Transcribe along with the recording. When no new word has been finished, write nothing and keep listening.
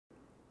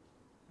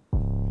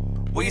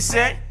What you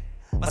say?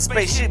 My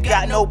spaceship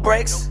got no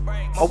brakes.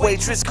 My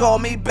waitress call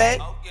me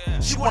babe.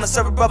 She wanna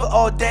serve a brother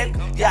all day.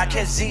 Yeah, I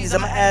catch Z's,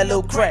 I'ma add a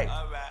little crack.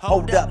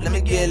 Hold up, let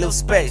me get a little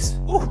space.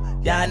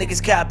 Y'all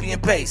niggas copy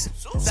and paste,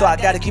 so I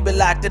gotta keep it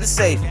locked in the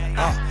safe.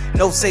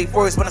 No safe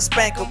words when I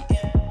spank them.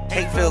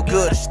 Hate feel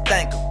good, I should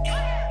thank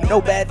them. No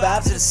bad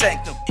vibes in the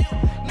sanctum.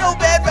 No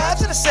bad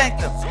vibes in the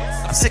sanctum.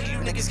 I'm sick of you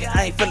niggas,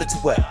 I ain't feeling too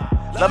well.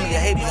 Love me or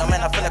hate me, man,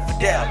 I feel like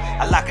Fidel.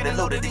 I lock it and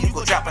load it, then you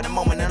go drop in the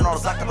moment. And all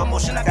those locked up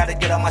emotion, I gotta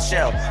get out my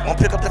shell. Won't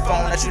pick up the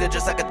phone, I treat it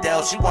just like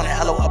Adele. She wanted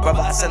hello, a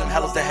brother, I send him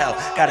hellos to hell.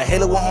 Got a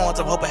halo with horns,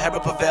 I'm hoping heaven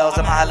prevails.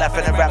 I'm high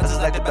laughing at rappers,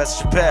 it's like the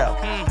best Chappelle.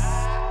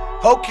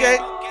 Okay,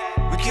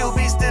 we kill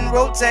beats, then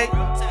rotate.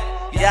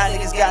 Y'all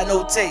niggas got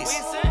no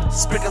taste.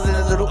 Sprinkle in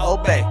a little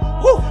Old Bay.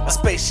 My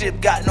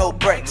spaceship got no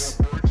brakes.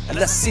 And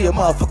let's see a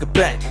motherfucker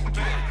bang.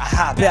 I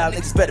hop out,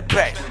 niggas better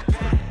pay.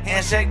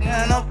 Handshake,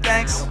 no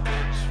thanks.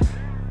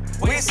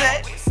 What you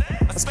say?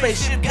 My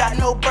spaceship got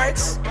no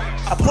brakes.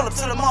 I pull up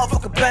to the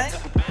motherfucker bank.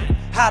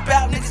 Hop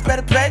out, niggas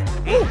better pay.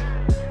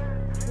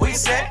 What you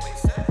say?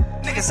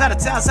 Niggas out of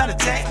town, out of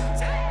tank.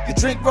 You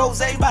drink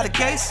rosé by the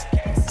case.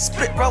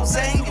 Spit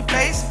rosé in your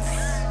face.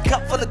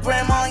 Cup full of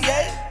Grand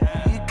Marnier.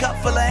 You cup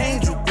full of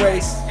Angel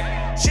Grace.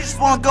 She just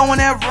wanna go in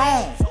that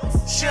room.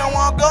 She don't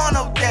wanna go on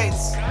no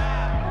dates.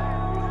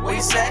 What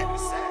you say?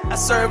 I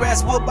serve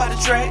ass whoop by the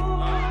tray.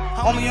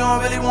 Homie, you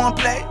don't really wanna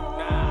play.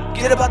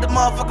 Get about the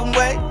motherfucking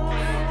way.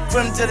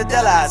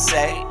 Crimdella, I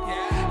say.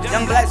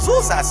 Young black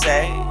Zeus, I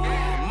say.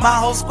 My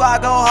whole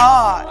squad go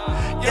hard.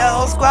 Your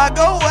whole squad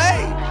go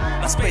away.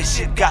 My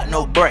spaceship got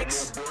no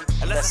brakes.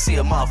 And let's see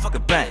a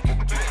motherfucker bang.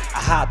 I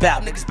hop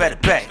out, niggas better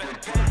pay.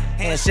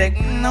 Handshake,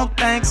 no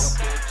thanks.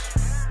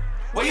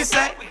 What you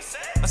say?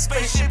 My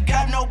spaceship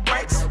got no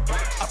brakes.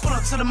 I pull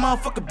up to the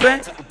motherfucker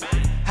bank.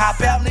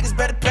 Hop out, niggas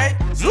better pay.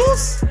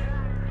 Zeus.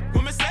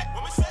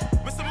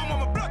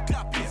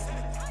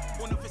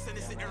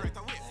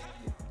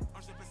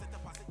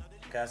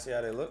 Can I see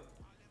how they look?